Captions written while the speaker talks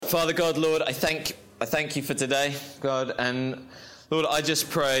Father God, Lord, I thank you for today, God, and Lord, I just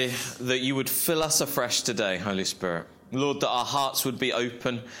pray that you would fill us afresh today, Holy Spirit. Lord, that our hearts would be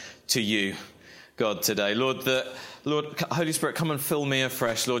open to you, God, today. Lord, Holy Spirit, come and fill me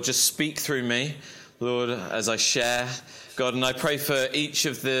afresh. Lord, just speak through me, Lord, as I share, God, and I pray for each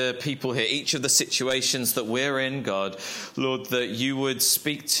of the people here, each of the situations that we're in, God, Lord, that you would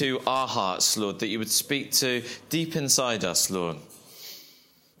speak to our hearts, Lord, that you would speak to deep inside us, Lord.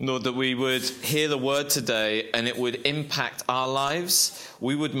 Lord, that we would hear the word today and it would impact our lives.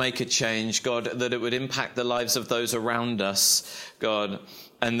 We would make a change, God, that it would impact the lives of those around us, God,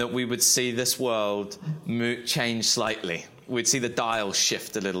 and that we would see this world change slightly. We'd see the dial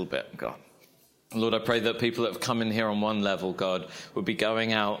shift a little bit, God. Lord, I pray that people that have come in here on one level, God, would be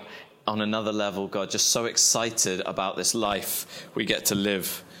going out on another level, God, just so excited about this life we get to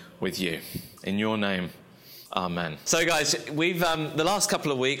live with you. In your name, amen. So guys, we've the last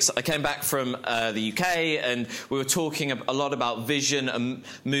couple of weeks, I came back from the UK and we were talking a lot about vision and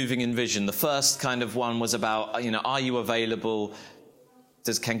moving in vision. The first kind of one was about, are you available?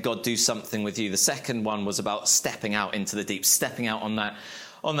 Can God do something with you? The second one was about stepping out into the deep, stepping out on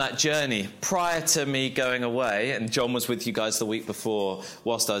that journey. Prior to me going away, and John was with you guys the week before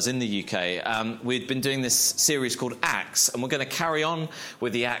whilst I was in the UK, we'd been doing this series called Acts, and we're going to carry on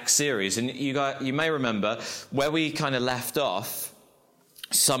with the Acts series. And you may remember where we kind of left off,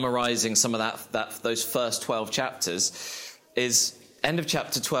 summarising some of those first 12 chapters, is end of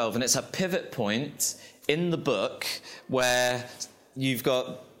chapter 12, and it's a pivot point in the book where you've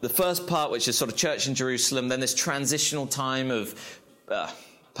got the first part, which is sort of church in Jerusalem, then this transitional time of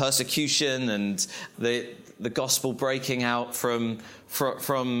persecution and the gospel breaking out from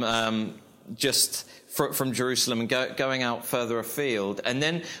Jerusalem and going out further afield. And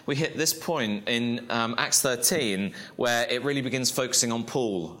then we hit this point in Acts 13 where it really begins focusing on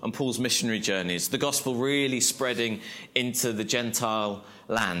Paul and Paul's missionary journeys, the gospel really spreading into the Gentile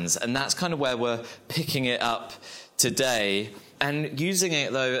lands. And that's kind of where we're picking it up today, and using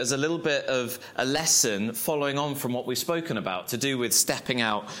it, though, as a little bit of a lesson following on from what we've spoken about, to do with stepping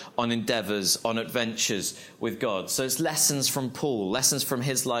out on endeavours, on adventures with God. So it's lessons from Paul, lessons from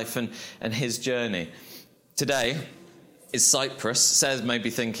his life and his journey. Today is Cyprus. Sarah's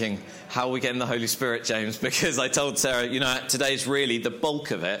maybe thinking, how are we getting the Holy Spirit, James? Because I told Sarah, today's really, the bulk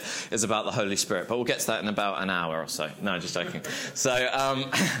of it is about the Holy Spirit. But we'll get to that in about an hour or so. No, just joking. So,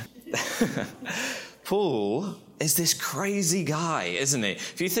 Paul is this crazy guy, isn't he?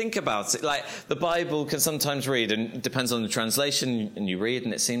 If you think about it, like the Bible can sometimes read, and it depends on the translation, and you read,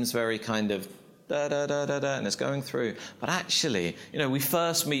 and it seems very kind of da-da-da-da-da, and it's going through. But actually, we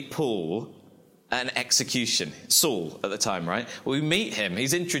first meet Paul at an execution. Saul at the time, right? Well, we meet him.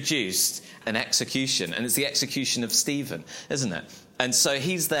 He's introduced an execution, and it's the execution of Stephen, isn't it? And so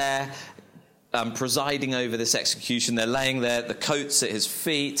he's there, presiding over this execution. They're laying the coats at his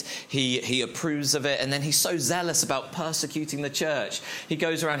feet. He approves of it, and then he's so zealous about persecuting the church. He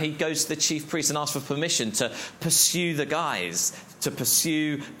goes to the chief priest and asks for permission to pursue the guys, to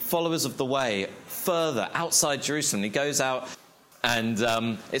pursue followers of the way further outside Jerusalem. He goes out, and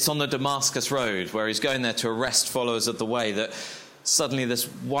it's on the Damascus road where he's going there to arrest followers of the way, that suddenly this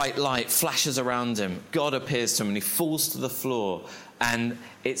white light flashes around him. God appears to him, and he falls to the floor. And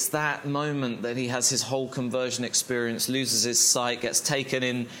it's that moment that he has his whole conversion experience, loses his sight, gets taken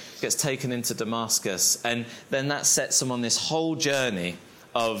into Damascus. And then that sets him on this whole journey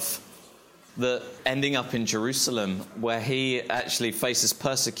of ending up in Jerusalem, where he actually faces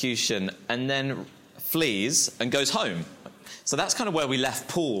persecution and then flees and goes home. So that's kind of where we left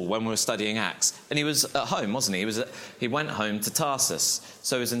Paul when we were studying Acts. And he was at home, wasn't he? He went home to Tarsus.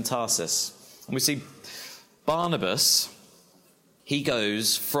 So he was in Tarsus. And we see Barnabas. He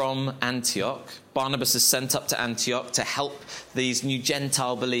goes from Antioch. Barnabas is sent up to Antioch to help these new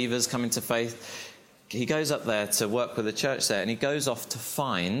Gentile believers come into faith. He goes up there to work with the church there, and he goes off to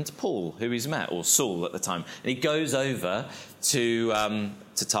find Paul, who he's met, or Saul at the time. And he goes over to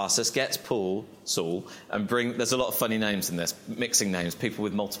Tarsus, gets Saul, and there's a lot of funny names in this, mixing names, people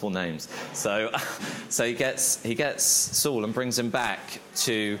with multiple names. So he gets Saul and brings him back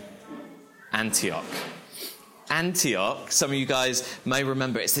to Antioch. Antioch, some of you guys may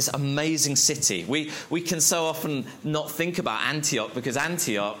remember, it's this amazing city. We can so often not think about Antioch because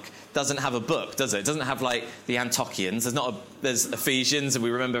Antioch doesn't have a book, does it? It doesn't have like the Antiochians. There's Ephesians, and we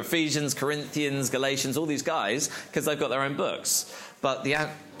remember Ephesians, Corinthians, Galatians, all these guys, because they've got their own books. But the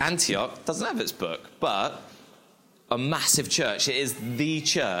Antioch doesn't have its book, but a massive church. It is the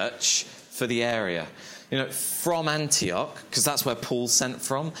church for the area. from Antioch, because that's where Paul's sent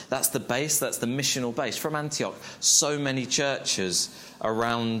from. That's the base, that's the missional base. From Antioch, so many churches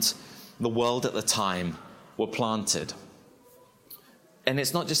around the world at the time were planted. And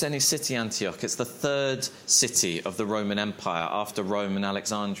it's not just any city, Antioch. It's the third city of the Roman Empire after Rome and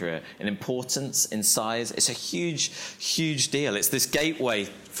Alexandria. In importance, in size, it's a huge, huge deal. It's this gateway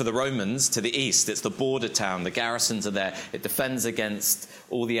for the Romans to the east. It's the border town. The garrisons are there. It defends against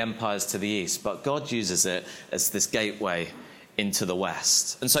all the empires to the east. But God uses it as this gateway into the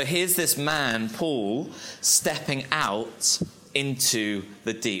west. And so here's this man, Paul, stepping out into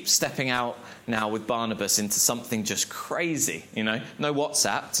the deep, stepping out now with Barnabas into something just crazy, no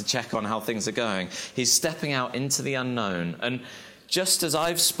WhatsApp to check on how things are going. He's stepping out into the unknown. And just as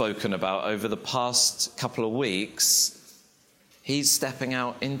I've spoken about over the past couple of weeks, he's stepping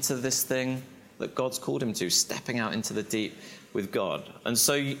out into this thing that God's called him to, stepping out into the deep with God. And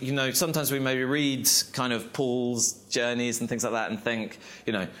so, sometimes we maybe read kind of Paul's journeys and things like that and think,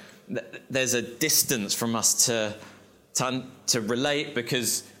 there's a distance from us to relate,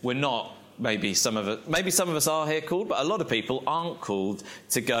 because we're not, maybe some of us are here called, but a lot of people aren't called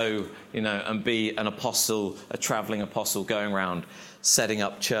to go, and be an apostle, a traveling apostle going around setting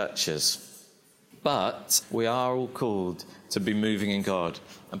up churches. But we are all called to be moving in God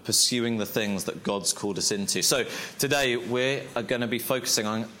and pursuing the things that God's called us into. So today we are going to be focusing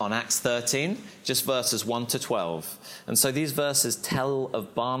on Acts 13, just verses 1 to 12. And so these verses tell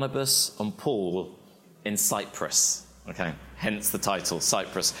of Barnabas and Paul in Cyprus. Okay, hence the title,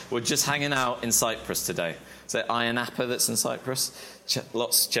 Cyprus. We're just hanging out in Cyprus today. Is it Ayia Napa that's in Cyprus?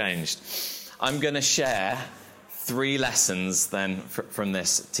 Lots changed. I'm going to share 3 lessons then from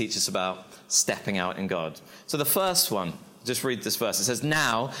this, teach us about stepping out in God. So the first one, just read this verse. It says,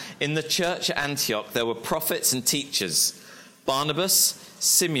 "Now in the church at Antioch there were prophets and teachers, Barnabas,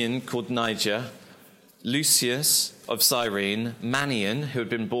 Simeon called Niger, Lucius of Cyrene, Manaen, who had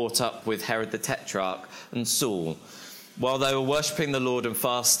been brought up with Herod the Tetrarch, and Saul. While they were worshipping the Lord and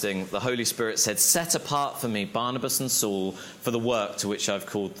fasting, the Holy Spirit said, 'Set apart for me Barnabas and Saul for the work to which I've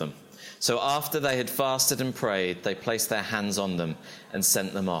called them.' So after they had fasted and prayed, they placed their hands on them and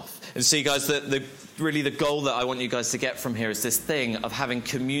sent them off." And see, guys, really the goal that I want you guys to get from here is this thing of having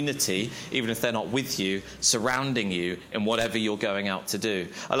community, even if they're not with you, surrounding you in whatever you're going out to do.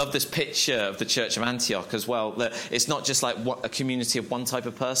 I love this picture of the church of Antioch as well, that it's not just like a community of one type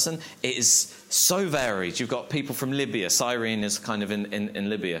of person. It is so varied. You've got people from Libya. Cyrene is kind of in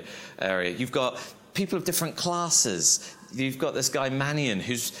Libya area. You've got people of different classes. You've got this guy Manaen,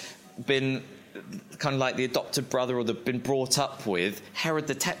 who's been kind of like the adopted brother, or been brought up with Herod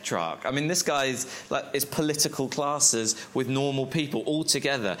the Tetrarch. I mean, this guy's it's political classes with normal people all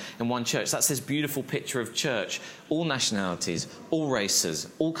together in one church. That's this beautiful picture of church, all nationalities, all races,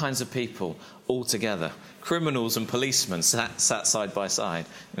 all kinds of people, all together. Criminals and policemen sat side by side,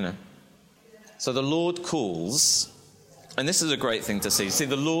 So the Lord calls. And this is a great thing to see. See,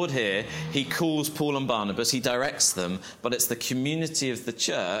 the Lord here, he calls Paul and Barnabas, he directs them, but it's the community of the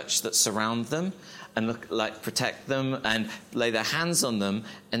church that surround them and protect them and lay their hands on them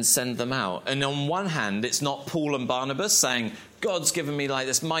and send them out. And on one hand, it's not Paul and Barnabas saying, God's given me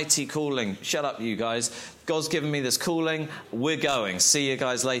this mighty calling. Shut up, you guys. God's given me this calling. We're going. See you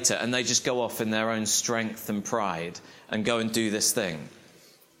guys later. And they just go off in their own strength and pride and go and do this thing.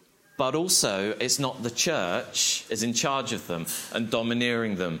 But also, it's not the church is in charge of them and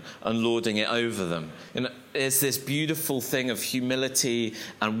domineering them and lording it over them. It's this beautiful thing of humility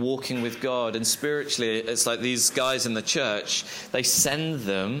and walking with God. And spiritually, it's like these guys in the church, they send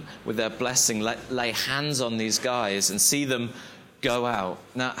them with their blessing, lay hands on these guys and see them go out.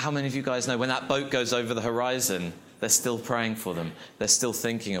 Now, how many of you guys know when that boat goes over the horizon, they're still praying for them. They're still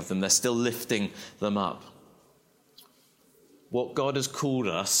thinking of them. They're still lifting them up. What God has called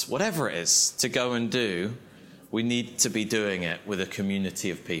us, whatever it is, to go and do, we need to be doing it with a community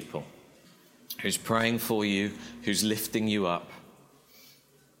of people who's praying for you, who's lifting you up,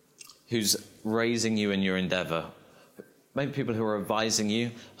 who's raising you in your endeavor. Maybe people who are advising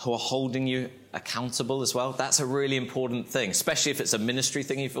you, who are holding you accountable as well. That's a really important thing, especially if it's a ministry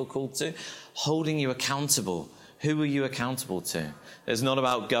thing you feel called to. Holding you accountable. Who are you accountable to? It's not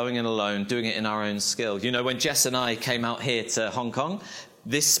about going in alone, doing it in our own skill. When Jess and I came out here to Hong Kong,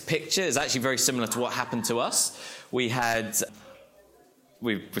 this picture is actually very similar to what happened to us. We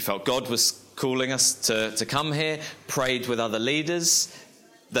felt God was calling us to come here, prayed with other leaders,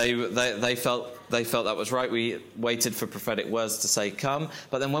 They felt that was right. We waited for prophetic words to say, come.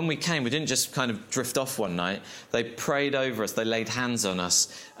 But then when we came, we didn't just kind of drift off one night. They prayed over us. They laid hands on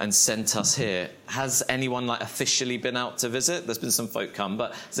us and sent us here. Has anyone officially been out to visit? There's been some folk come,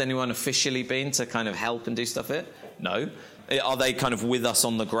 but has anyone officially been to kind of help and do stuff here? No. Are they kind of with us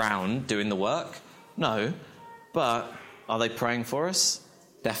on the ground doing the work? No. But are they praying for us?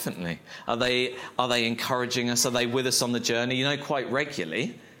 Definitely. Are they encouraging us? Are they with us on the journey? Quite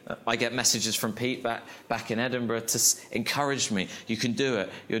regularly, I get messages from Pete back in Edinburgh to encourage me. You can do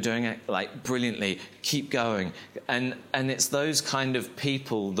it. You're doing it brilliantly. Keep going. And it's those kind of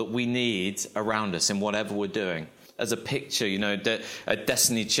people that we need around us in whatever we're doing. As a picture, at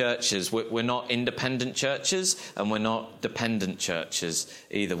Destiny churches, we're not independent churches and we're not dependent churches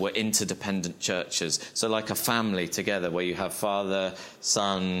either. We're interdependent churches. So like a family together where you have father,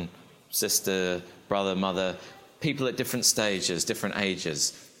 son, sister, brother, mother, people at different stages, different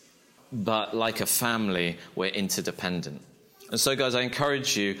ages. But like a family, we're interdependent. And so, guys, I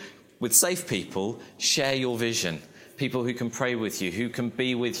encourage you, with safe people, share your vision. People who can pray with you, who can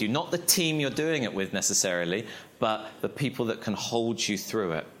be with you. Not the team you're doing it with necessarily, but the people that can hold you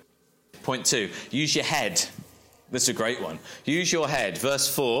through it. Point 2, use your head. This is a great one. Use your head.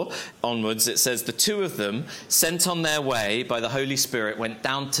 Verse 4 onwards, it says, the two of them, sent on their way by the Holy Spirit, went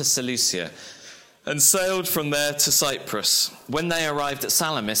down to Seleucia and sailed from there to Cyprus. When they arrived at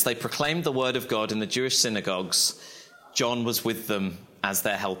Salamis, they proclaimed the word of God in the Jewish synagogues. John was with them as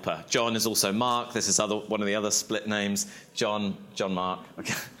their helper. John is also Mark. This is one of the other split names. John Mark.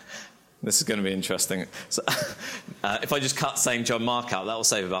 Okay. This is going to be interesting. So, if I just cut saying John Mark out, that will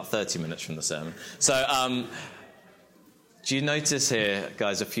save about 30 minutes from the sermon. So, do you notice here,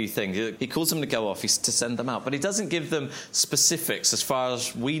 guys, a few things? He calls them to go off, to send them out, but he doesn't give them specifics as far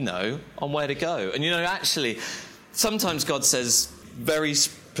as we know on where to go. And actually, sometimes God says very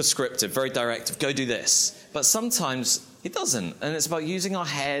prescriptive, very directive, go do this. But sometimes he doesn't. And it's about using our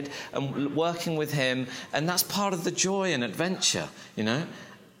head and working with him. And that's part of the joy and adventure,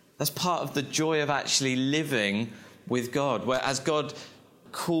 That's part of the joy of actually living with God. Where as God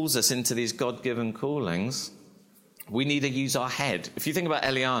calls us into these God-given callings, we need to use our head. If you think about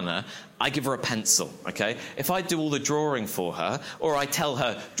Eliana, I give her a pencil, okay? If I do all the drawing for her, or I tell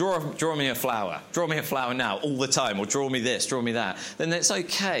her, draw me a flower now, all the time, or draw me this, draw me that, then it's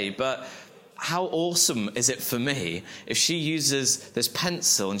okay. But how awesome is it for me if she uses this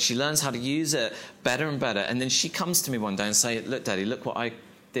pencil and she learns how to use it better and better, and then she comes to me one day and say, look, Daddy, look what I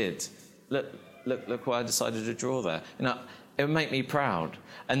did. Look what I decided to draw there. It would make me proud.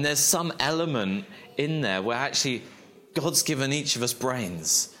 And there's some element in there where actually God's given each of us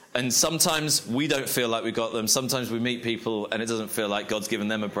brains. And sometimes we don't feel like we got them. Sometimes we meet people and it doesn't feel like God's given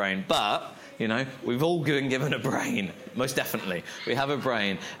them a brain. But, we've all been given a brain. Most definitely. We have a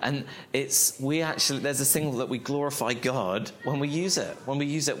brain. And there's this thing that we glorify God when we use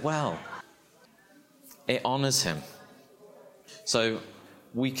it well. It honors him. So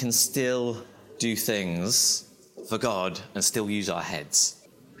we can still do things for God and still use our heads.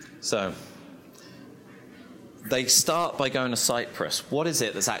 So they start by going to Cyprus. What is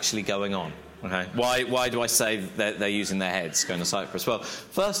it that's actually going on? Okay. Why do I say that they're using their heads going to Cyprus? Well,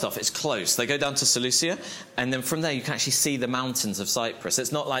 first off, it's close. They go down to Seleucia, and then from there you can actually see the mountains of Cyprus.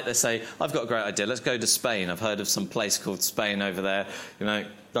 It's not like they say, I've got a great idea, let's go to Spain. I've heard of some place called Spain over there,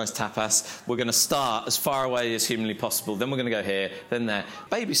 nice tapas. We're going to start as far away as humanly possible, then we're going to go here, then there.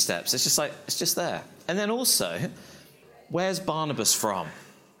 Baby steps. It's just there. And then also, where's Barnabas from?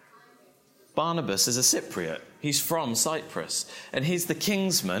 Barnabas is a Cypriot. He's from Cyprus. And he's the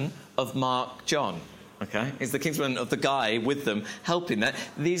kinsman of Mark John. Okay? He's the kinsman of the guy with them helping them.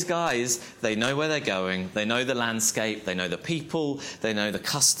 These guys, they know where they're going. They know the landscape. They know the people. They know the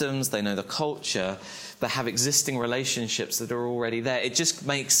customs. They know the culture. They have existing relationships that are already there. It just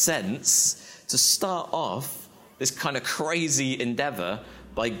makes sense to start off this kind of crazy endeavor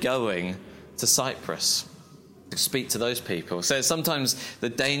by going to Cyprus. Speak to those people. So sometimes the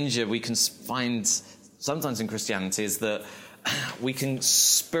danger we can find sometimes in Christianity is that we can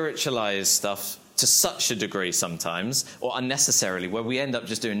spiritualize stuff to such a degree sometimes, or unnecessarily, where we end up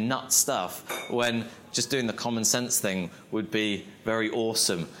just doing nut stuff when just doing the common sense thing would be very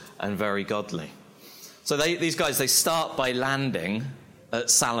awesome and very godly. So these guys, they start by landing at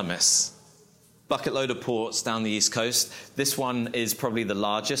Salamis. Bucket load of ports down the east coast. This one is probably the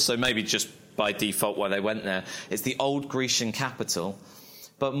largest, so maybe just by default why they went there. It's the old Grecian capital.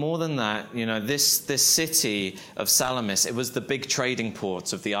 But more than that, this city of Salamis, it was the big trading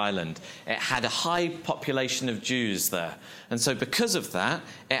port of the island. It had a high population of Jews there. And so because of that,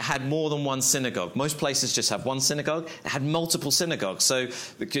 it had more than one synagogue. Most places just have one synagogue. It had multiple synagogues. So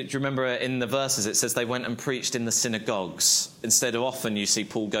do you remember in the verses, it says they went and preached in the synagogues. Instead of often you see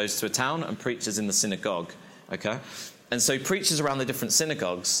Paul goes to a town and preaches in the synagogue. Okay? And so he preaches around the different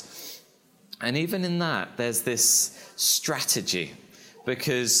synagogues. And even in that, there's this strategy.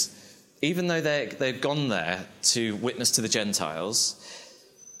 Because even though they've gone there to witness to the Gentiles,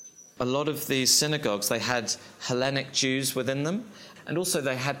 a lot of these synagogues, they had Hellenic Jews within them, and also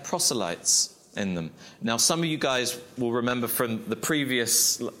they had proselytes in them. Now, some of you guys will remember from the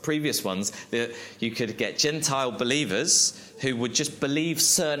previous ones that you could get Gentile believers who would just believe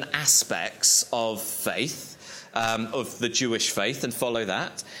certain aspects of faith, of the Jewish faith, and follow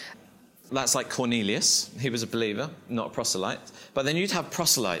that. That's like Cornelius. He was a believer, not a proselyte. But then you'd have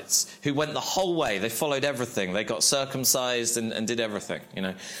proselytes who went the whole way. They followed everything. They got circumcised and did everything,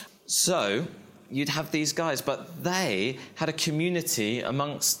 So you'd have these guys, but they had a community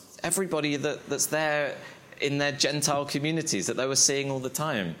amongst everybody that's there in their Gentile communities that they were seeing all the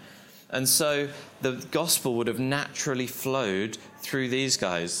time. And so the gospel would have naturally flowed through these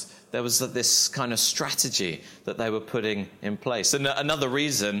guys. There was this kind of strategy that they were putting in place. And another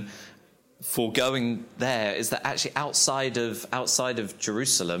reason for going there is that actually outside of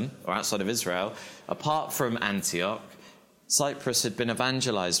Jerusalem or outside of Israel, apart from Antioch, Cyprus had been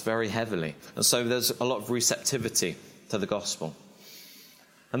evangelized very heavily. And so there's a lot of receptivity to the gospel.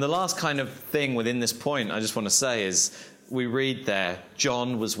 And the last kind of thing within this point I just want to say is we read there,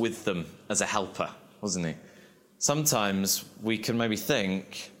 John was with them as a helper, wasn't he? Sometimes we can maybe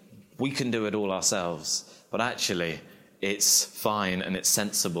think we can do it all ourselves, but actually it's fine and it's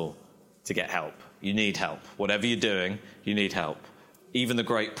sensible to get help. You need help. Whatever you're doing, you need help. Even the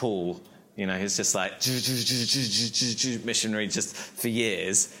great Paul, he's just like missionary just for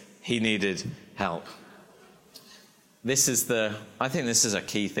years. He needed help. I think this is a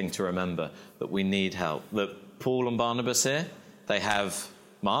key thing to remember, that we need help. That Paul and Barnabas here, they have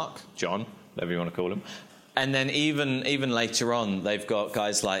Mark, John, whatever you want to call him. And then even later on, they've got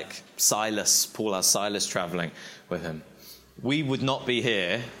guys like Silas. Paul has Silas traveling with him. We would not be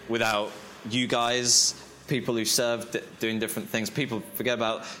here without you guys, people who served doing different things. People forget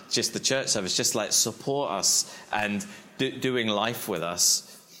about just the church service, just like support us and doing life with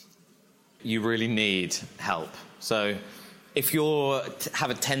us. You really need help. So if you have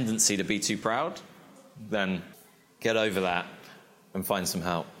a tendency to be too proud, then get over that and find some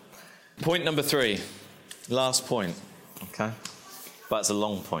help. Point number 3, last point, okay? But it's a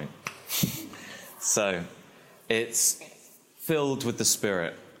long point. So it's filled with the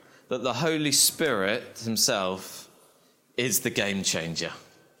Spirit. That the Holy Spirit himself is the game changer.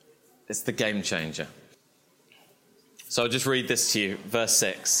 It's the game changer. So I'll just read this to you, verse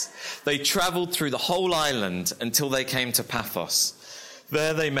 6. They travelled through the whole island until they came to Paphos.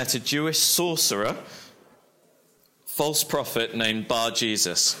 There they met a Jewish sorcerer, false prophet named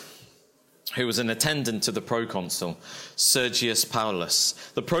Bar-Jesus, who was an attendant to the proconsul, Sergius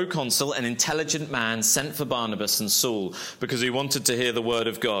Paulus. The proconsul, an intelligent man, sent for Barnabas and Saul because he wanted to hear the word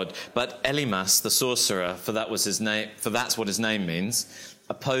of God. But Elymas, the sorcerer, for that's what his name means,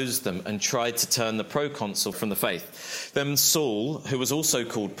 opposed them and tried to turn the proconsul from the faith. Then Saul, who was also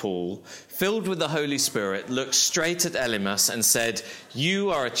called Paul, filled with the Holy Spirit, looked straight at Elymas and said,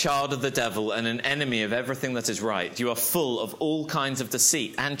 "You are a child of the devil and an enemy of everything that is right. You are full of all kinds of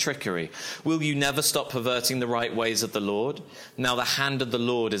deceit and trickery. Will you never stop perverting the right ways of the Lord? Now the hand of the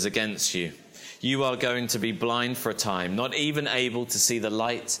Lord is against you. You are going to be blind for a time, not even able to see the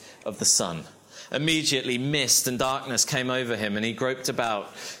light of the sun." Immediately mist and darkness came over him, and he groped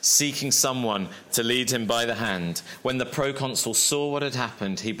about, seeking someone to lead him by the hand. When the proconsul saw what had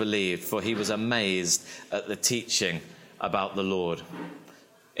happened, he believed, for he was amazed at the teaching about the Lord.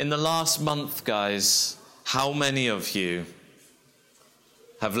 In the last month, guys, how many of you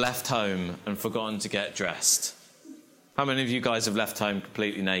have left home and forgotten to get dressed? How many of you guys have left home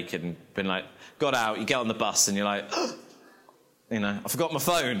completely naked and been like, got out, you get on the bus and you're like, I forgot my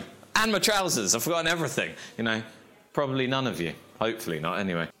phone. And my trousers. I've forgotten everything. Probably none of you. Hopefully not,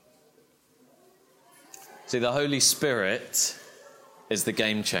 anyway. See, the Holy Spirit is the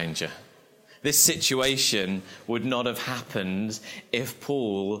game changer. This situation would not have happened if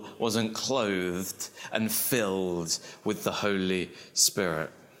Paul wasn't clothed and filled with the Holy Spirit.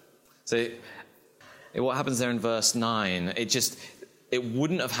 So what happens there in verse 9, it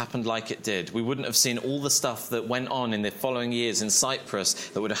wouldn't have happened like it did. We wouldn't have seen all the stuff that went on in the following years in Cyprus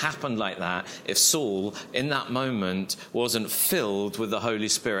that would have happened like that if Saul, in that moment, wasn't filled with the Holy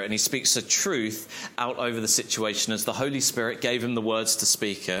Spirit. And he speaks the truth out over the situation as the Holy Spirit gave him the words to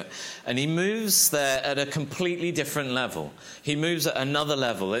speak it. And he moves there at a completely different level. He moves at another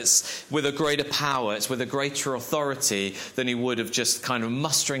level. It's with a greater power. It's with a greater authority than he would have just kind of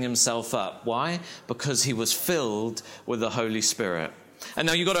mustering himself up. Why? Because he was filled with the Holy Spirit. And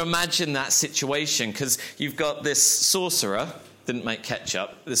now you've got to imagine that situation, because you've got this sorcerer, didn't make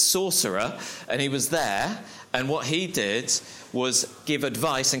ketchup, this sorcerer, and he was there, and what he did was give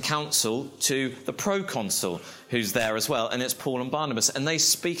advice and counsel to the proconsul, who's there as well, and it's Paul and Barnabas, and they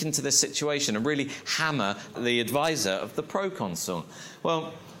speak into this situation and really hammer the advisor of the proconsul.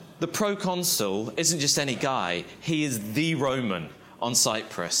 Well, the proconsul isn't just any guy, he is the Roman on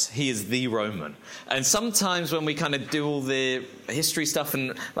Cyprus. He is the Roman. And sometimes when we kind of do all the history stuff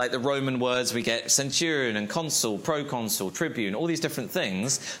and like the Roman words, we get centurion and consul, proconsul, tribune, all these different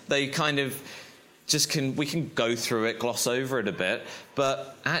things. They kind of we can go through it, gloss over it a bit.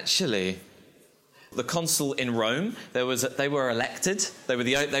 But actually, the consul in Rome, they were elected. They were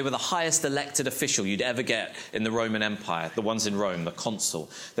the highest elected official you'd ever get in the Roman Empire, the ones in Rome, the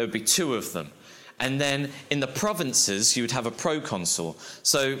consul. There would be 2 of them. And then in the provinces, you would have a proconsul.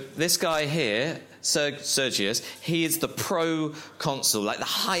 So this guy here, Sergius, he is the proconsul, like the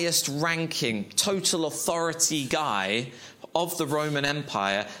highest ranking, total authority guy of the Roman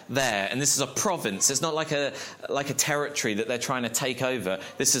Empire there. And this is a province. It's not like a territory that they're trying to take over.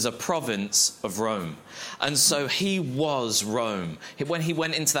 This is a province of Rome. And so he was Rome. When he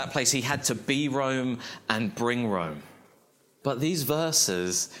went into that place, he had to be Rome and bring Rome. But these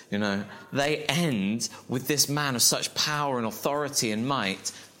verses, they end with this man of such power and authority and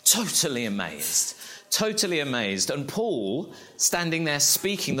might, totally amazed. And Paul, standing there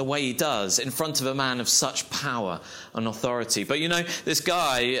speaking the way he does in front of a man of such power and authority. But this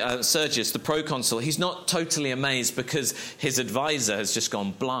guy, Sergius, the proconsul, he's not totally amazed because his advisor has just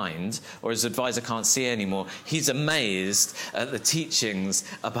gone blind or his advisor can't see anymore. He's amazed at the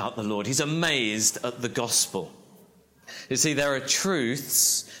teachings about the Lord. He's amazed at the gospel. You see, there are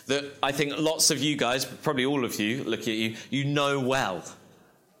truths that I think lots of you guys, probably all of you, look at you, you know well.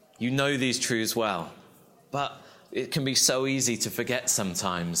 You know these truths well. But it can be so easy to forget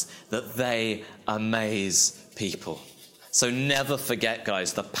sometimes that they amaze people. So never forget,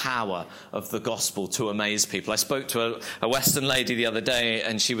 guys, the power of the gospel to amaze people. I spoke to a Western lady the other day,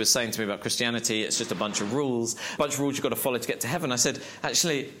 and she was saying to me about Christianity, it's just a bunch of rules you've got to follow to get to heaven. I said,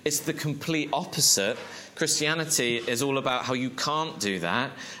 actually, it's the complete opposite. Christianity is all about how you can't do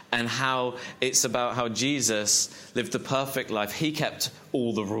that, and how it's about how Jesus lived a perfect life. He kept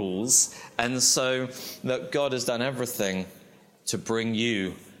all the rules, and so that God has done everything to bring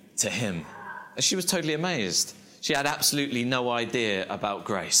you to him. And she was totally amazed. She had absolutely no idea about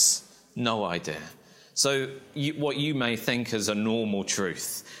grace. No idea. So what you may think is a normal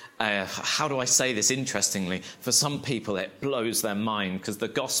truth. How do I say this interestingly? For some people, it blows their mind because the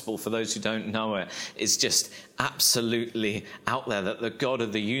gospel, for those who don't know it, is just absolutely out there, that the God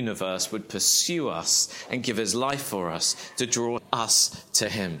of the universe would pursue us and give his life for us to draw us to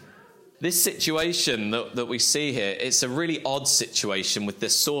him. This situation that we see here, it's a really odd situation with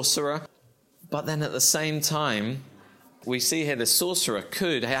this sorcerer. But then at the same time, we see here the sorcerer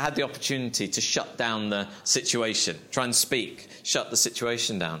had the opportunity to shut down the situation, try and shut the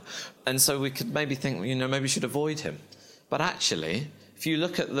situation down. And so we could maybe think, maybe we should avoid him. But actually, if you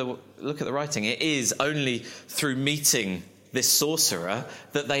look at the writing, it is only through meeting this sorcerer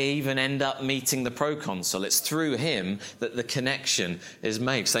that they even end up meeting the proconsul. It's through him that the connection is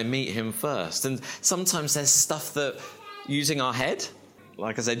made, because they meet him first. And sometimes there's stuff that using our head,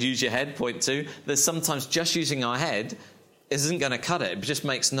 like I said, use your head, point 2. There's sometimes just using our head isn't going to cut it. It just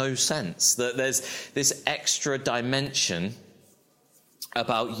makes no sense. That there's this extra dimension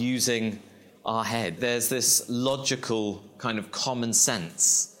about using our head. There's this logical kind of common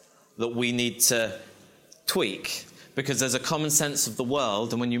sense that we need to tweak, because there's a common sense of the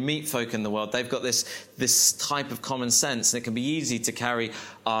world, and when you meet folk in the world, they've got this type of common sense, and it can be easy to carry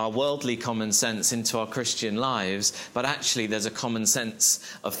our worldly common sense into our Christian lives, but actually there's a common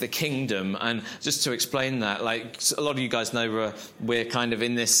sense of the kingdom. And just to explain that, like a lot of you guys know, we're kind of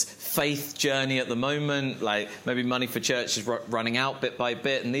in this faith journey at the moment, like maybe money for church is running out bit by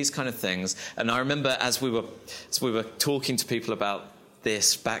bit and these kind of things. And I remember as we were talking to people about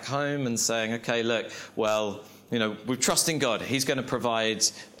this back home and saying, okay, look, well, we trust in God. He's going to provide.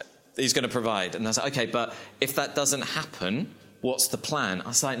 And I was like, okay, but if that doesn't happen, what's the plan? I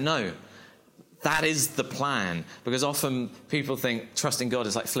was like, no. That is the plan, because often people think trusting God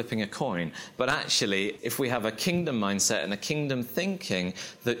is like flipping a coin. But actually, if we have a kingdom mindset and a kingdom thinking,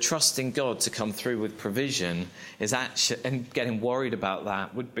 that trusting God to come through with provision is actually, and getting worried about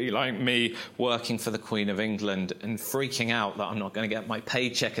that would be like me working for the Queen of England and freaking out that I'm not going to get my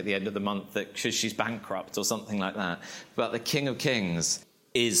paycheck at the end of the month because she's bankrupt or something like that. But the King of Kings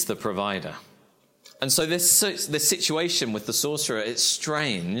is the provider. And so this situation with the sorcerer, it's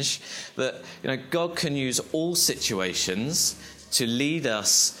strange that, God can use all situations to lead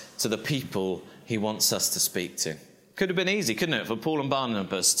us to the people he wants us to speak to. Could have been easy, couldn't it, for Paul and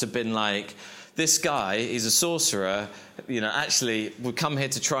Barnabas to have been like, this guy, he's a sorcerer, actually would come here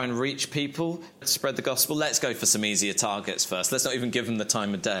to try and reach people, spread the gospel. Let's go for some easier targets first. Let's not even give him the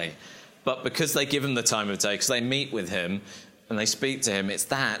time of day. But because they give him the time of day, because they meet with him, and they speak to him,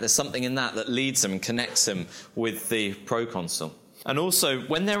 there's something in that leads him and connects him with the proconsul. And also,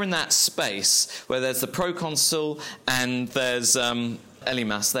 when they're in that space where there's the proconsul and there's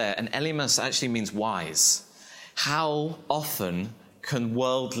Elymas there, and Elymas actually means wise. How often can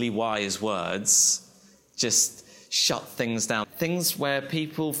worldly wise words just shut things down? Things where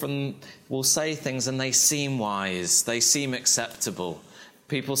people will say things and they seem wise, they seem acceptable.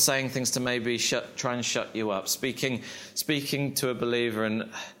 People saying things to maybe try and shut you up, speaking to a believer, and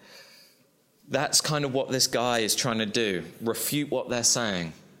that's kind of what this guy is trying to do, refute what they're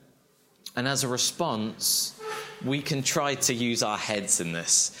saying. And as a response, we can try to use our heads in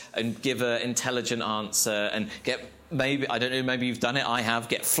this and give an intelligent answer and maybe you've done it, I have,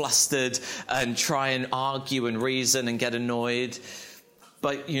 get flustered and try and argue and reason and get annoyed.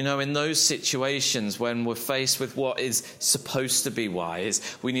 But, in those situations when we're faced with what is supposed to be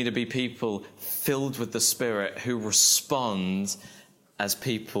wise, we need to be people filled with the Spirit who respond as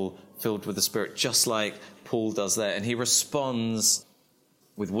people filled with the Spirit, just like Paul does there. And he responds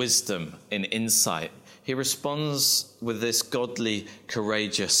with wisdom and insight. He responds with this godly,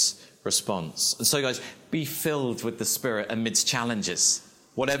 courageous response. And so, guys, be filled with the Spirit amidst challenges.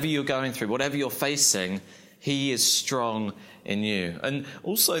 Whatever you're going through, whatever you're facing, he is strong in you. And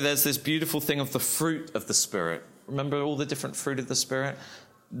also there's this beautiful thing of the fruit of the Spirit. Remember all the different fruit of the Spirit?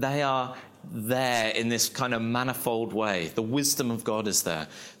 They are there in this kind of manifold way. The wisdom of God is there.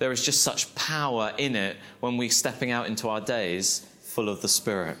 There is just such power in it when we're stepping out into our days full of the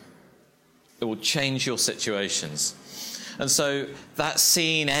Spirit. It will change your situations. And so that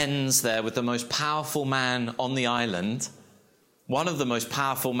scene ends there with the most powerful man on the island, one of the most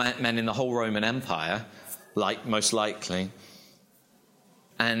powerful men in the whole Roman Empire, most likely.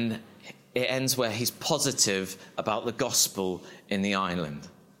 And it ends where he's positive about the gospel in the island.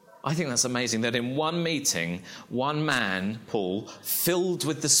 I think that's amazing that in one meeting, one man, Paul, filled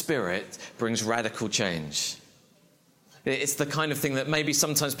with the Spirit, brings radical change. It's the kind of thing that maybe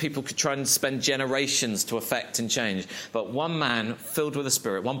sometimes people could try and spend generations to affect and change. But one man filled with the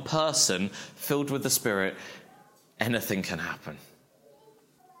Spirit, one person filled with the Spirit, anything can happen.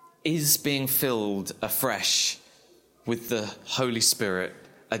 Is being filled afresh with the Holy Spirit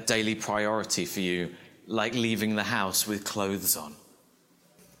a daily priority for you, like leaving the house with clothes on?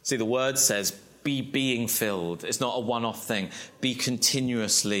 See, the word says, be being filled. It's not a one-off thing. Be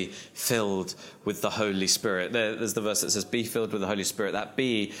continuously filled with the Holy Spirit. There's the verse that says, be filled with the Holy Spirit. That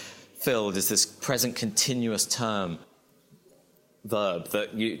be filled is this present continuous verb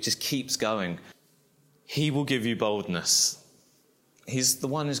that just keeps going. He will give you boldness. He's the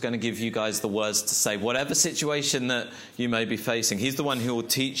one who's going to give you guys the words to say, whatever situation that you may be facing. He's the one who will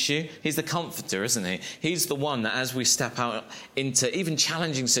teach you. He's the comforter, isn't he? He's the one that as we step out into even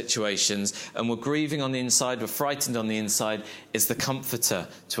challenging situations and we're grieving on the inside, we're frightened on the inside, is the comforter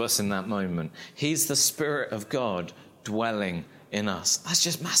to us in that moment. He's the Spirit of God dwelling in us. That's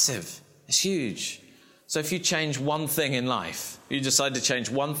just massive. It's huge. So if you change one thing in life, you decide to change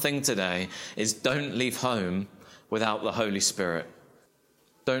one thing today, is don't leave home without the Holy Spirit.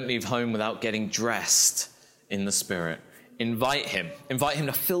 Don't leave home without getting dressed in the Spirit. Invite him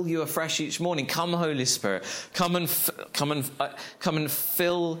to fill you afresh each morning. Come, Holy Spirit, come and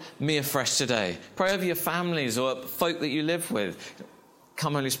fill me afresh today. Pray over your families or folk that you live with.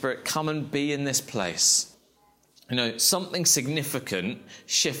 Come, Holy Spirit, come and be in this place. Something significant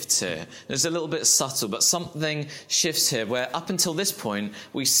shifts here. It's a little bit subtle, but something shifts here where up until this point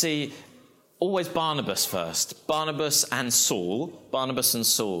we see always Barnabas first. Barnabas and Saul. Barnabas and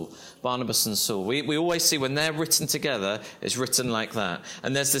Saul. Barnabas and Saul. We always see when they're written together, it's written like that.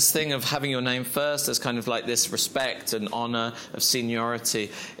 And there's this thing of having your name first. There's kind of like this respect and honor of seniority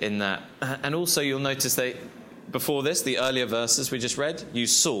in that. And also you'll notice before this, the earlier verses we just read,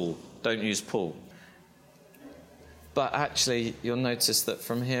 use Saul, don't use Paul. But actually you'll notice that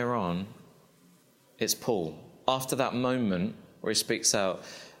from here on, it's Paul. After that moment where he speaks out,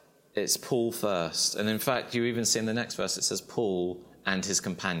 it's Paul first. And in fact, you even see in the next verse, it says Paul and his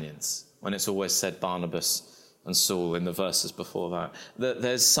companions, when it's always said Barnabas and Saul in the verses before that. That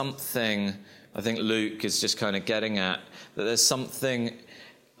there's something, I think Luke is just kind of getting at, that there's something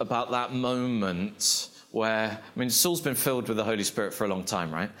about that moment where, I mean, Saul's been filled with the Holy Spirit for a long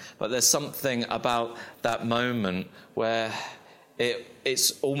time, right? But there's something about that moment where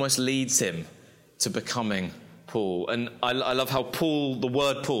it almost leads him to becoming Paul. And I love how Paul, the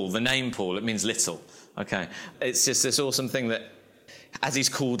word Paul, the name Paul, it means little. Okay. It's just this awesome thing that as he's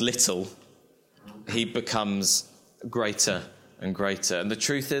called little, he becomes greater and greater. And the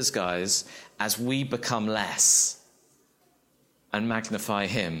truth is, guys, as we become less and magnify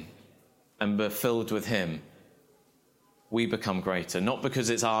him and be filled with him, we become greater. Not because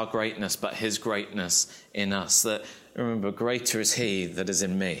it's our greatness, but his greatness in us. That, remember, greater is he that is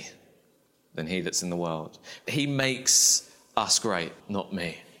in me than he that's in the world. He makes us great, not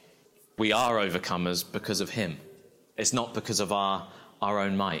me. We are overcomers because of him. It's not because of our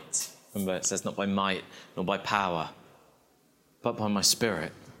own might. Remember, it says not by might nor by power, but by my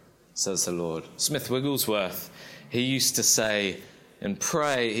spirit, says the Lord. Smith Wigglesworth, he used to say and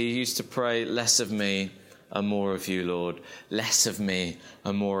pray, he used to pray, less of me and more of you, Lord. Less of me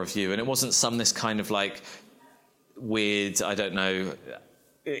and more of you. And it wasn't this kind of like weird, I don't know,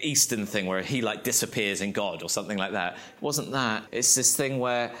 Eastern thing where he like disappears in God or something like that. It wasn't that. It's this thing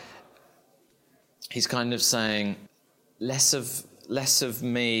where he's kind of saying, less of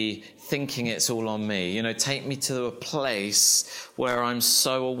me thinking it's all on me. You know, take me to a place where I'm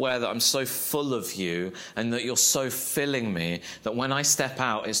so aware that I'm so full of you and that you're so filling me that when I step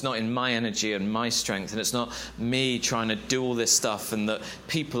out, it's not in my energy and my strength, and it's not me trying to do all this stuff, and that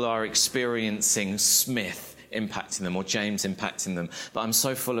people are experiencing Smith impacting them or James impacting them. But I'm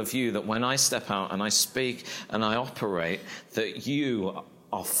so full of you that when I step out and I speak and I operate, that you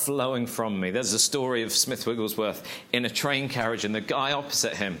are flowing from me. There's a story of Smith Wigglesworth in a train carriage, and the guy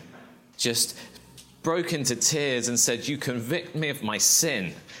opposite him just broke into tears and said, "You convict me of my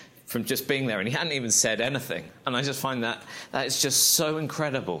sin," from just being there. And he hadn't even said anything. And I just find that is just so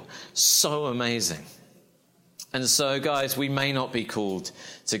incredible, so amazing. And so, guys, we may not be called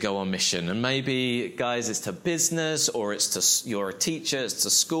to go on mission. And maybe, guys, it's to business, or you're a teacher, it's to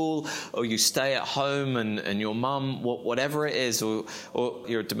school, or you stay at home and your mum, whatever it is, or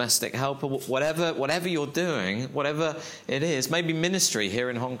you're a domestic helper, whatever you're doing, whatever it is, maybe ministry here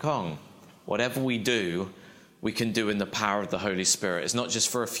in Hong Kong. Whatever we do, we can do in the power of the Holy Spirit. It's not just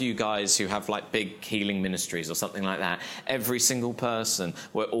for a few guys who have like big healing ministries or something like that. Every single person,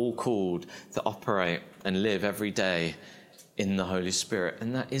 we're all called to operate and live every day in the Holy Spirit.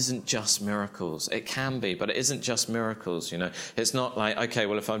 And that isn't just miracles. It can be, but it isn't just miracles, you know. It's not like, okay,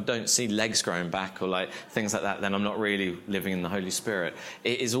 well, if I don't see legs growing back or like things like that, then I'm not really living in the Holy Spirit.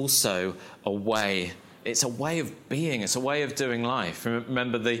 It is also a way, it's a way of being, it's a way of doing life.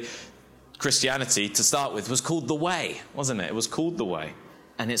 Remember, the Christianity, to start with, was called the way, wasn't it? It was called the way.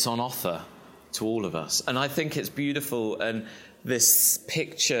 And it's on offer to all of us. And I think it's beautiful, and this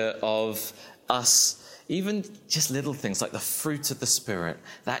picture of us, even just little things like the fruit of the Spirit,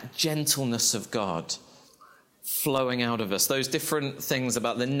 that gentleness of God flowing out of us, those different things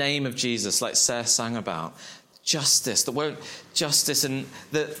about the name of Jesus, like Sarah sang about, justice, justice, and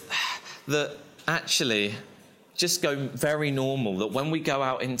that actually just go very normal, that when we go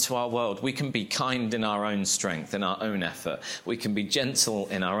out into our world, we can be kind in our own strength, in our own effort. We can be gentle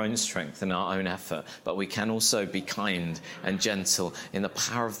in our own strength, in our own effort. But we can also be kind and gentle in the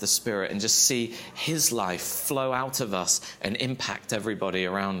power of the Spirit and just see his life flow out of us and impact everybody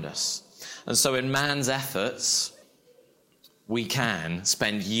around us. And so in man's efforts, we can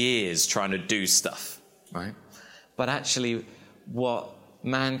spend years trying to do stuff, right? But actually, what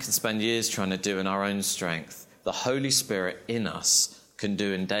man can spend years trying to do in our own strength, the Holy Spirit in us can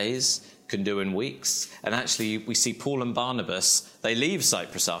do in days, can do in weeks. And actually, we see Paul and Barnabas, they leave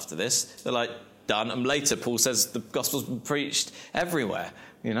Cyprus after this. They're like, done. And later, Paul says the gospel's been preached everywhere,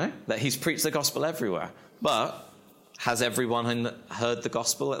 you know, that he's preached the gospel everywhere. But has everyone heard the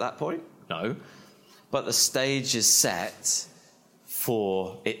gospel at that point? No. But the stage is set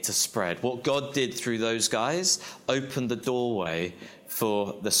for it to spread. What God did through those guys opened the doorway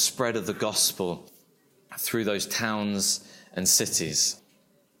for the spread of the gospel through those towns and cities.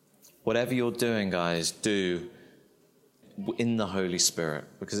 Whatever you're doing, guys, do in the Holy Spirit,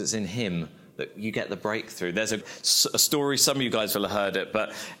 because it's in him that you get the breakthrough. There's a story, some of you guys will have heard it,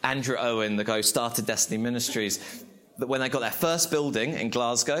 but Andrew Owen, the guy who started Destiny Ministries, when they got their first building in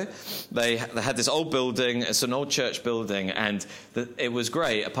Glasgow, they had this old building. It's an old church building, and it was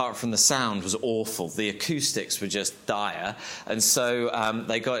great, apart from the sound was awful. The acoustics were just dire. And so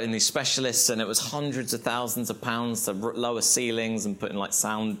they got in these specialists, and it was hundreds of thousands of pounds to lower ceilings and put in like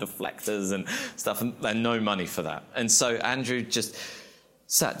sound deflectors and stuff, and no money for that. And so Andrew just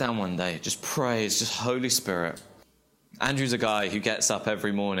sat down one day, just prays, just Holy Spirit. Andrew's a guy who gets up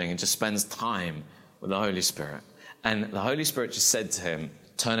every morning and just spends time with the Holy Spirit. And the Holy Spirit just said to him,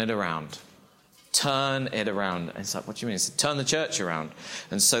 turn it around. Turn it around. And it's like, what do you mean? He said, turn the church around.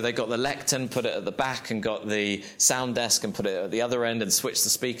 And so they got the lectern, put it at the back, and got the sound desk and put it at the other end and switched the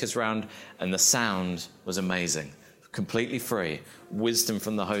speakers around. And the sound was amazing. Completely free. Wisdom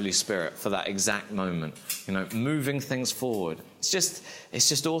from the Holy Spirit for that exact moment. Moving things forward. It's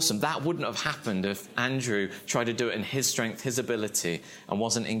just awesome. That wouldn't have happened if Andrew tried to do it in his strength, his ability, and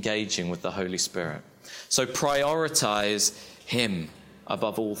wasn't engaging with the Holy Spirit. So prioritize him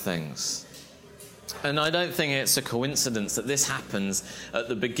above all things. And I don't think it's a coincidence that this happens at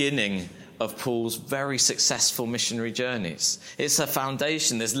the beginning of Paul's very successful missionary journeys. It's a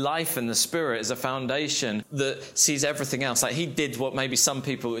foundation. There's life in the Spirit is a foundation that sees everything else. Like he did what maybe some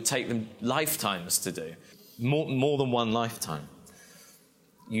people would take them lifetimes to do. More than one lifetime.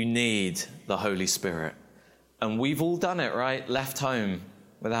 You need the Holy Spirit. And we've all done it, right? Left home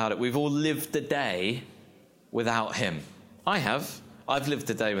without it. We've all lived a day without him. I have. I've lived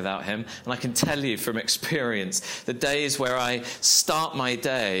a day without him. And I can tell you from experience, the days where I start my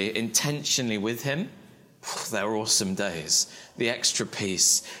day intentionally with him, they're awesome days. The extra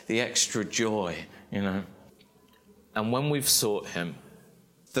peace, the extra joy, And when we've sought him,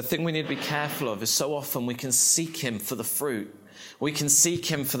 the thing we need to be careful of is so often we can seek him for the fruit. We can seek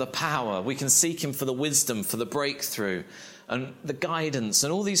him for the power. We can seek him for the wisdom, for the breakthrough, and the guidance,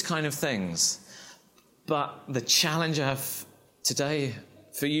 and all these kind of things. But the challenge I have today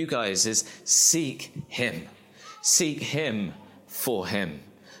for you guys is seek him. Seek him for him.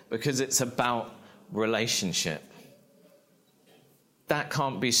 Because it's about relationship. That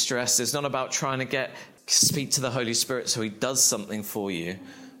can't be stressed. It's not about trying to speak to the Holy Spirit so he does something for you,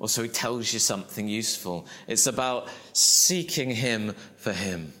 or so he tells you something useful. It's about seeking him for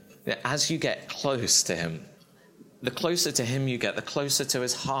him. As you get close to him, the closer to him you get, the closer to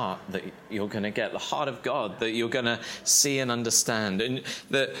his heart that you're going to get, the heart of God that you're going to see and understand, and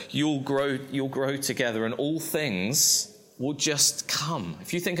that you'll grow together, and all things will just come.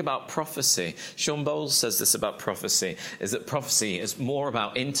 If you think about prophecy, Sean Bowles says this about prophecy, is that prophecy is more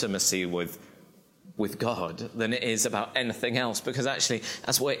about intimacy with God than it is about anything else, because actually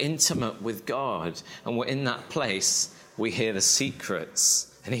as we're intimate with God and we're in that place, we hear the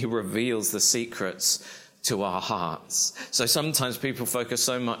secrets, and he reveals the secrets to our hearts. So sometimes people focus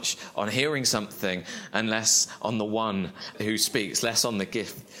so much on hearing something and less on the one who speaks, less on the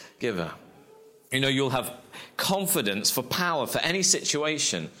gift giver. You'll have confidence for power for any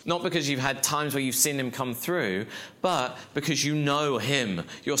situation, not because you've had times where you've seen him come through, but because you know him.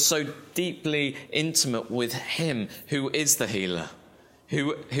 You're so deeply intimate with him who is the healer,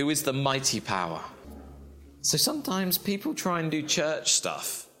 who is the mighty power. So sometimes people try and do church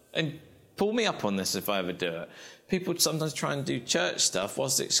stuff, and pull me up on this if I ever do it. People sometimes try and do church stuff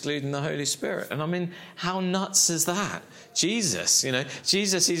whilst excluding the Holy Spirit. And I mean, how nuts is that? Jesus,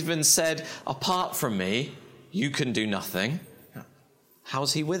 Jesus, he's been said, apart from me, you can do nothing.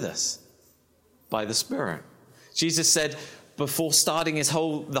 How's he with us? By the Spirit. Jesus said, before starting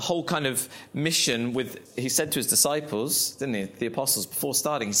the whole kind of mission he said to his disciples, didn't he? The apostles, before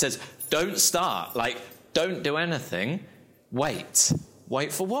starting, he says, don't start. Don't do anything. Wait.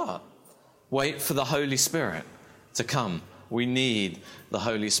 Wait for what? Wait for the Holy Spirit to come. We need the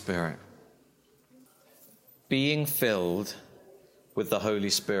Holy Spirit. Being filled with the Holy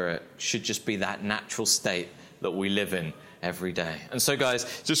Spirit should just be that natural state that we live in every day. And so,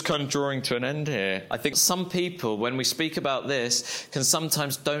 guys, just kind of drawing to an end here, I think some people, when we speak about this, can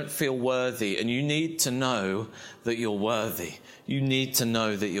sometimes don't feel worthy, and you need to know that you're worthy. You need to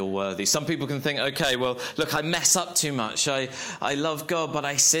know that you're worthy. Some people can think, okay, well, look, I mess up too much. I love God, but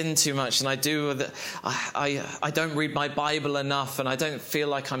I sin too much, and I don't read my Bible enough, and I don't feel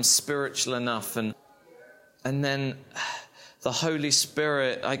like I'm spiritual enough, and then the Holy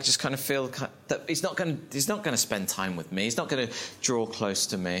Spirit, I just kind of feel that he's not going to spend time with me. He's not going to draw close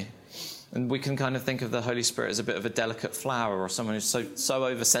to me. And we can kind of think of the Holy Spirit as a bit of a delicate flower, or someone who's so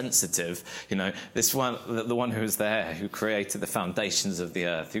oversensitive. This one, the one who was there, who created the foundations of the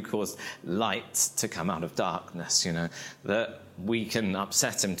earth, who caused light to come out of darkness. That we can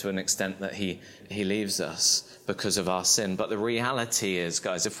upset him to an extent that he leaves us because of our sin. But the reality is,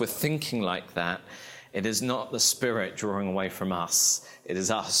 guys, if we're thinking like that, It is not the Spirit drawing away from us. It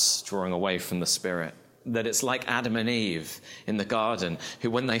is us drawing away from the Spirit. That it's like Adam and Eve in the garden, who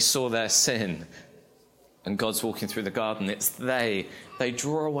when they saw their sin, and God's walking through the garden, it's they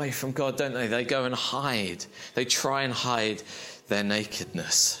draw away from God, don't they? They go and hide. They try and hide their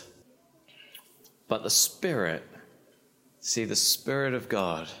nakedness. But the Spirit, see, the Spirit of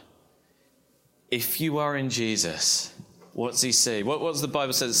God, if you are in Jesus, what does he say? What does the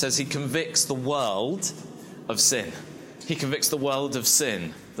Bible say? It says he convicts the world of sin. He convicts the world of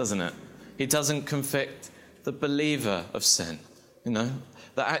sin, doesn't it? He doesn't convict the believer of sin, you know?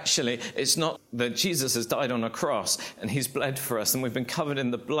 That actually, it's not that Jesus has died on a cross and he's bled for us and we've been covered in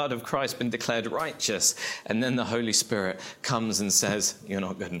the blood of Christ, been declared righteous. And then the Holy Spirit comes and says, you're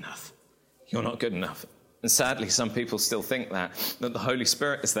not good enough. You're not good enough. And sadly, some people still think that the Holy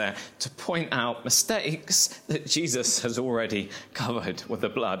Spirit is there to point out mistakes that Jesus has already covered with the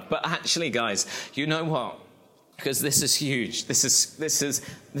blood. But actually, guys, you know what? Because this is huge. This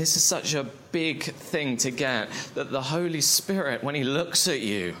is such a big thing to get, that the Holy Spirit, when he looks at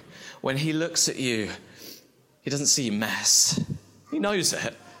you, he doesn't see mess. He knows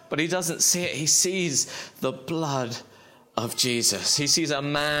it, but he doesn't see it. He sees the blood of Jesus. He sees a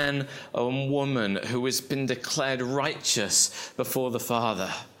man and woman who has been declared righteous before the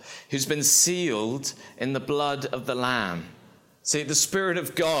Father, who's been sealed in the blood of the Lamb. See, the Spirit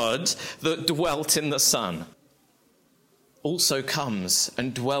of God that dwelt in the Son also comes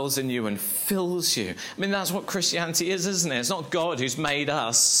and dwells in you and fills you. I mean, that's what Christianity is, isn't it? It's not God who's made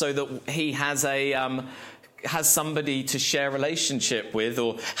us so that he has somebody to share a relationship with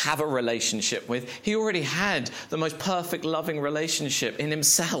or have a relationship with. He already had the most perfect, loving relationship in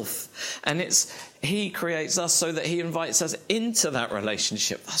himself. And he creates us so that he invites us into that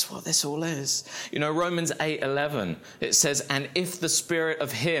relationship. That's what this all is. You know, Romans 8:11, it says, and if the Spirit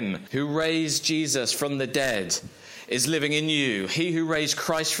of him who raised Jesus from the dead is living in you, he who raised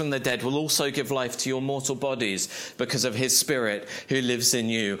Christ from the dead will also give life to your mortal bodies because of his Spirit who lives in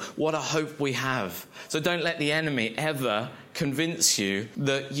you. What a hope we have. So don't let the enemy ever convince you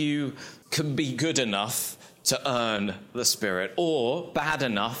that you can be good enough to earn the Spirit, or bad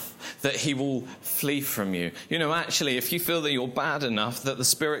enough that he will flee from you. You know, actually, if you feel that you're bad enough that the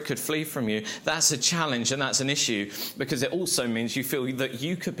Spirit could flee from you, that's a challenge and that's an issue, because it also means you feel that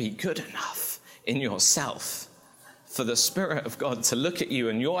you could be good enough in yourself for the Spirit of God to look at you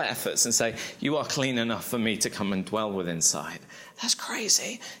and your efforts and say, you are clean enough for me to come and dwell with inside. That's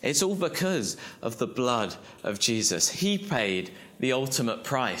crazy. It's all because of the blood of Jesus. He paid the ultimate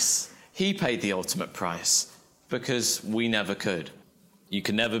price. He paid the ultimate price because we never could. You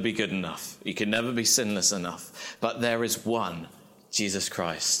can never be good enough. You can never be sinless enough. But there is one, Jesus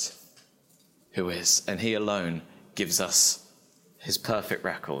Christ, who is, and he alone gives us his perfect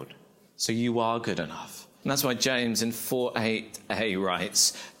record. So you are good enough. And that's why James in 4:8a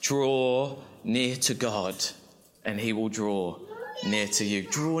writes, draw near to God and he will draw near to you.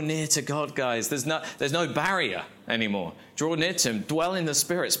 Draw near to God, guys. There's no barrier anymore. Draw near to him. Dwell in the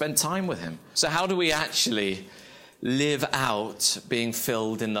Spirit. Spend time with him. So how do we actually live out being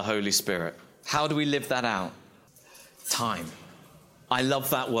filled in the Holy Spirit? How do we live that out? Time. I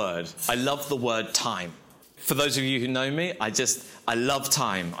love that word. I love the word time. For those of you who know me, I love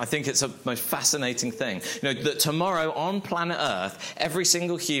time. I think it's a most fascinating thing. You know, that tomorrow on planet Earth, every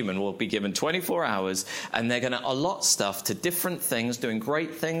single human will be given 24 hours and they're going to allot stuff to different things, doing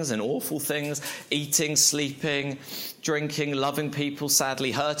great things and awful things, eating, sleeping, drinking, loving people,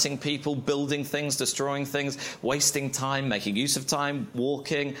 sadly hurting people, building things, destroying things, wasting time, making use of time,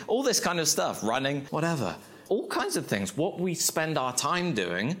 walking, all this kind of stuff, running, whatever. All kinds of things. What we spend our time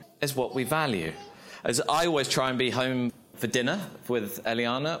doing is what we value. As I always try and be home for dinner with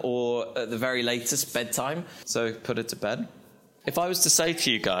Eliana, or at the very latest, bedtime. So put her to bed. If I was to say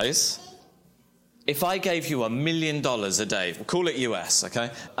to you guys, if I gave you $1 million a day, we'll call it US,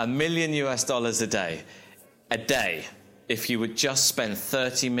 okay? $1 million a day, if you would just spend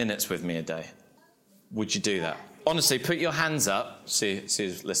 30 minutes with me a day, would you do that? Honestly, put your hands up. See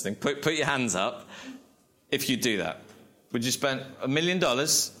who's listening. Put your hands up if you do that. Would you spend $1 million?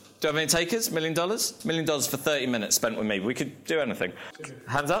 Do you have any takers? $1 million? $1 million for 30 minutes spent with me. We could do anything.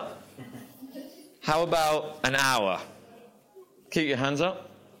 Hands up. How about an hour? Keep your hands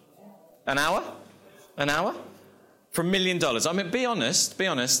up. An hour? An hour? For $1 million. I mean, be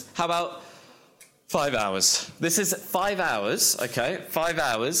honest. How about 5 hours? This is 5 hours, okay? 5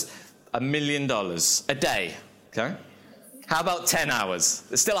 hours, $1 million a day, okay? How about 10 hours?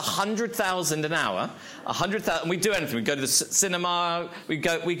 There's still 100,000 an hour. 100,000. We do anything. We go to the cinema. We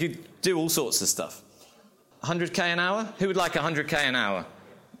could do all sorts of stuff. 100K an hour? Who would like 100K an hour?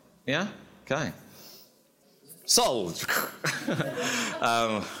 Yeah? Okay. Sold.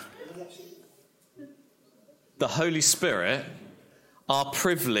 The Holy Spirit, our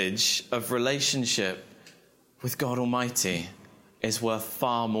privilege of relationship with God Almighty, is worth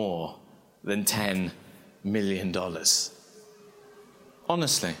far more than $10 million.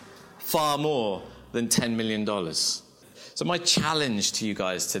 Honestly, far more than $10 million. So my challenge to you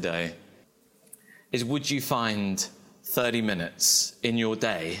guys today is, would you find 30 minutes in your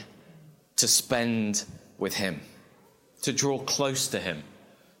day to spend with him, to draw close to him,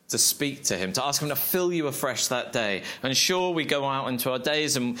 to speak to him, to ask him to fill you afresh that day? And sure, we go out into our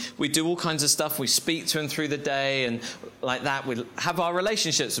days and we do all kinds of stuff. We speak to him through the day and like that. We have our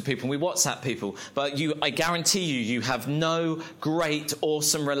relationships with people. We WhatsApp people. But I guarantee you have no great,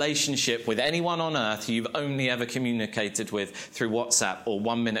 awesome relationship with anyone on earth who you've only ever communicated with through WhatsApp or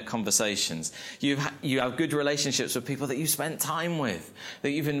 1-minute conversations. You have good relationships with people that you spent time with,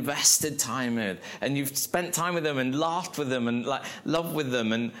 that you've invested time with, and you've spent time with them and laughed with them and like loved with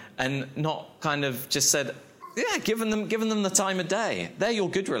them and not kind of just said, yeah, given them the time of day. They're your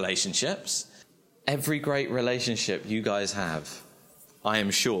good relationships. Every great relationship you guys have, I am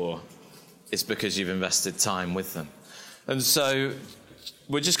sure, is because you've invested time with them. And so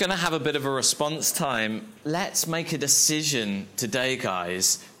we're just going to have a bit of a response time. Let's make a decision today,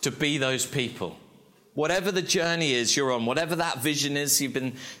 guys, to be those people. Whatever the journey is you're on, whatever that vision is you've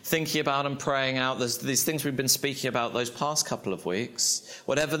been thinking about and praying out, there's these things we've been speaking about those past couple of weeks,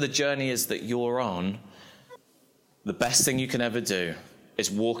 whatever the journey is that you're on, the best thing you can ever do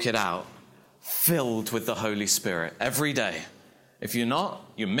is walk it out filled with the Holy Spirit every day. If you're not,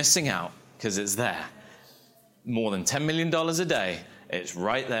 you're missing out because it's there. More than $10 million a day, it's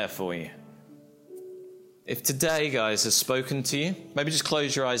right there for you. If today, guys, has spoken to you, maybe just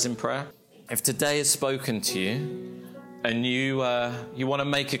close your eyes in prayer. If today has spoken to you and you want to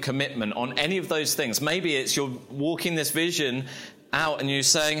make a commitment on any of those things, maybe it's you're walking this vision out and you're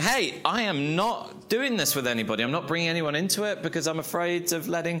saying, hey, I am not doing this with anybody. I'm not bringing anyone into it because I'm afraid of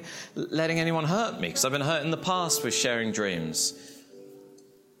letting anyone hurt me because I've been hurt in the past with sharing dreams.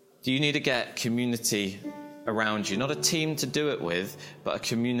 Do you need to get community around you? Not a team to do it with, but a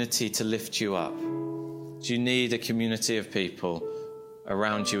community to lift you up. Do you need a community of people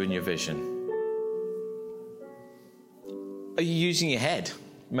around you in your vision? Are you using your head?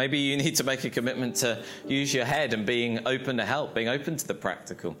 Maybe you need to make a commitment to use your head and being open to help, being open to the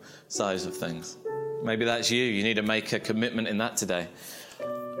practical sides of things. Maybe that's you. You need to make a commitment in that today.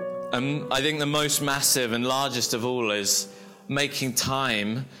 I think the most massive and largest of all is making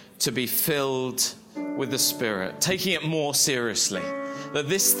time to be filled with the Spirit, taking it more seriously. That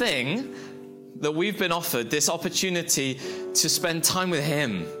this thing that we've been offered, this opportunity to spend time with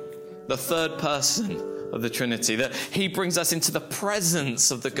him, the third person of the Trinity, that he brings us into the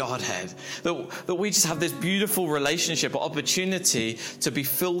presence of the Godhead, that we just have this beautiful relationship, opportunity to be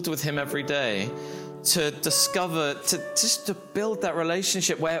filled with him every day, to discover, to build that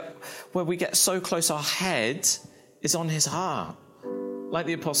relationship where we get so close our head is on his heart. Like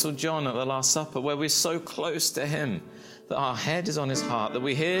the Apostle John at the Last Supper, where we're so close to him, that our head is on his heart, that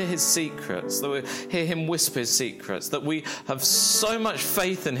we hear his secrets, that we hear him whisper his secrets, that we have so much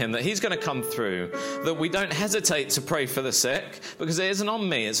faith in him that he's going to come through, that we don't hesitate to pray for the sick because it isn't on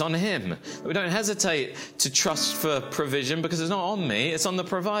me, it's on him. That we don't hesitate to trust for provision because it's not on me, it's on the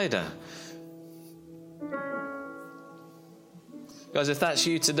provider. Guys, if that's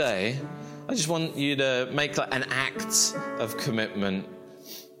you today, I just want you to make like an act of commitment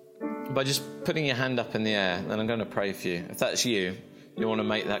by just putting your hand up in the air, then I'm going to pray for you. If that's you, you want to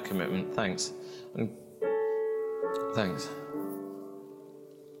make that commitment. Thanks. Thanks.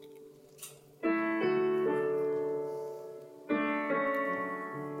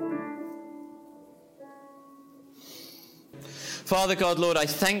 Father God, Lord, I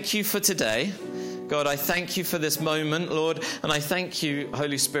thank you for today. God, I thank you for this moment, Lord, and I thank you,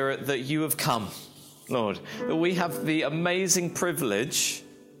 Holy Spirit, that you have come, Lord, that we have the amazing privilege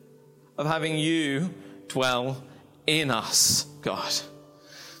of having you dwell in us, God.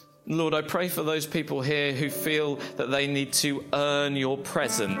 Lord, I pray for those people here who feel that they need to earn your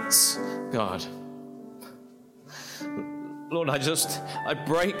presence, God. Lord, I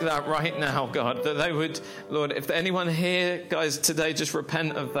break that right now, God, that they would, Lord, if anyone here, guys, today, just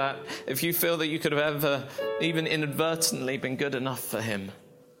repent of that. If you feel that you could have ever, even inadvertently, been good enough for him,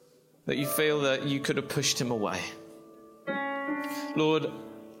 that you feel that you could have pushed him away.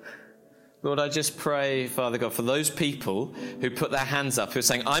 Lord, I just pray, Father God, for those people who put their hands up, who are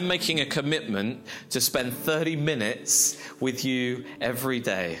saying, I'm making a commitment to spend 30 minutes with you every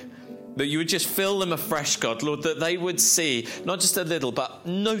day. That you would just fill them afresh, God, Lord, that they would see not just a little, but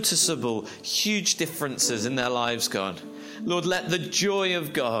noticeable, huge differences in their lives, God. Lord, let the joy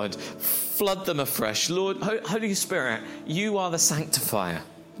of God flood them afresh. Lord, Holy Spirit, you are the sanctifier.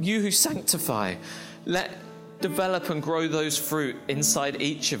 You who sanctify. Let develop and grow those fruit inside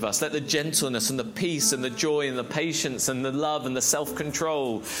each of us. Let the gentleness and the peace and the joy and the patience and the love and the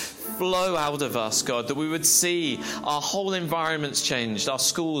self-control flow out of us, God, that we would see our whole environments changed, our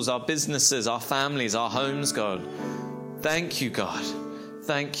schools, our businesses, our families, our homes, God. Thank you, God.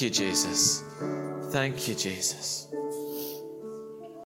 Thank you, Jesus. Thank you, Jesus.